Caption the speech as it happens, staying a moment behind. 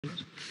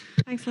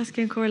Thanks,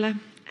 Lasky and Corla.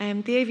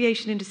 The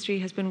aviation industry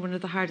has been one of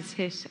the hardest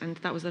hit, and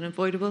that was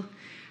unavoidable.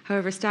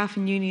 However, staff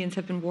and unions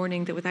have been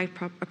warning that without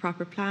a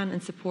proper plan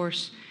and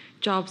support,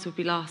 jobs would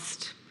be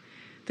lost.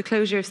 The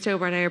closure of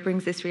Stobart Air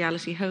brings this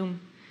reality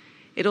home.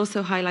 It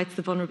also highlights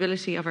the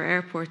vulnerability of our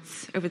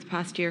airports. Over the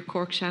past year,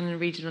 Cork, Shannon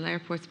regional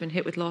airports have been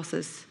hit with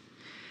losses.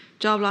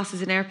 Job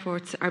losses in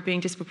airports are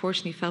being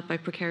disproportionately felt by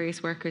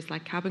precarious workers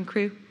like cabin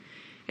crew,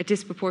 a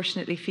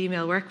disproportionately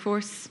female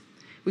workforce.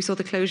 We saw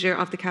the closure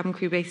of the cabin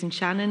crew base in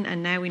Shannon,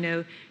 and now we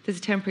know there's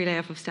a temporary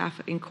layoff of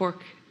staff in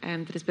Cork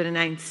that has been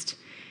announced.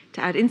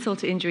 To add insult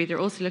to injury, they're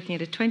also looking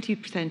at a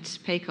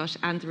 20% pay cut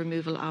and the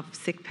removal of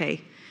sick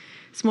pay.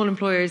 Small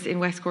employers in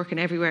West Cork and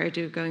everywhere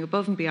are going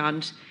above and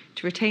beyond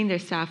to retain their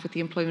staff with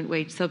the employment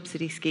wage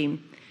subsidy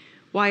scheme.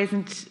 Why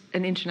isn't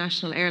an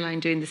international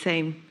airline doing the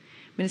same?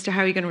 Minister,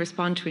 how are you going to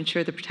respond to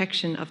ensure the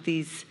protection of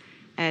these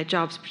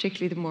jobs,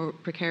 particularly the more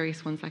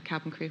precarious ones like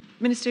cabin crew?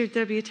 Minister,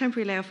 there'll be a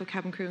temporary layoff of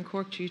cabin crew in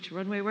Cork due to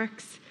runway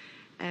works,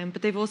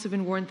 but they've also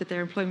been warned that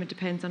their employment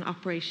depends on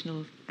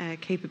operational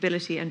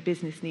capability and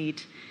business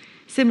need.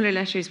 Similar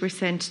letters were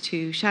sent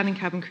to Shannon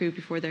cabin crew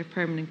before their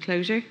permanent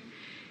closure.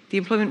 The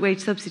employment wage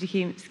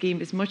subsidy scheme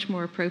is much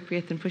more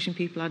appropriate than pushing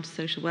people onto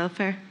social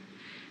welfare.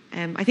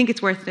 I think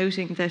it's worth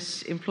noting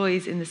that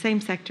employees in the same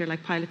sector,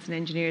 like pilots and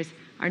engineers,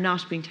 are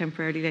not being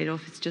temporarily laid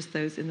off. It's just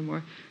those in the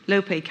more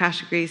low-paid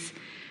categories.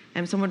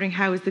 So I'm wondering,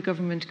 how is the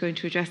government going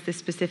to address this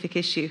specific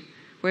issue?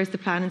 Where's the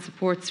plan and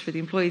supports for the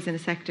employees in a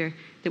sector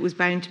that was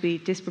bound to be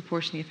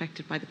disproportionately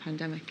affected by the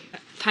pandemic?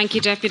 Thank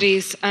you,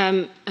 Deputies.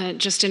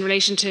 Just in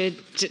relation to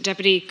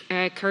Deputy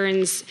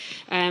Kern's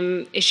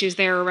issues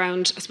there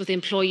around, I suppose, the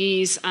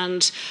employees,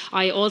 and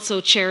I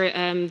also chair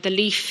the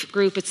LEAF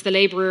group. It's the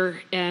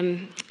Labour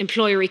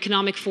Employer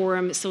Economic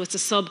Forum, so it's a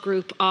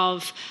subgroup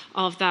of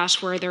that,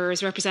 where there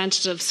is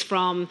representatives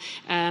from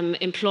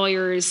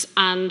employers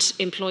and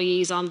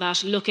employees on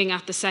that, looking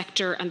at the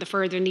sector and the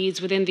further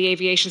needs within the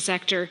aviation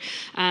sector.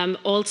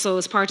 Also,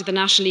 as part of the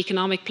National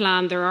Economic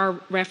Plan, there are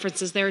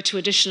references there to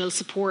additional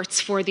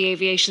supports for the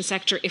aviation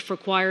sector if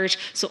required.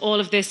 So all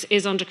of this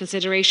is under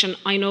consideration.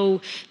 I know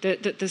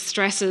the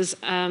stresses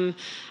and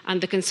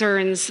the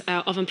concerns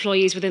of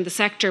employees within the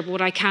sector, but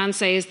what I can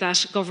say is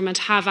that government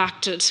have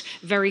acted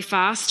very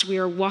fast. We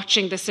are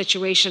watching the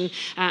situation,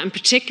 and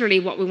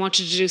particularly what we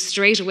wanted to do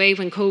straight away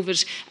when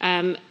COVID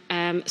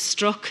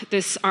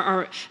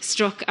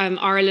struck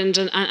Ireland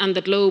and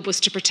the globe was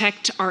to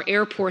protect our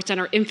airports and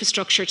our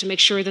infrastructure to make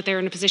sure that they're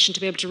in a position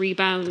to be able to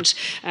rebound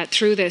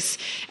through this.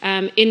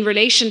 In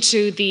relation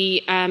to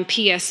the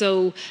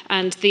PSO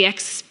and the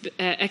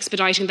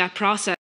expediting that process,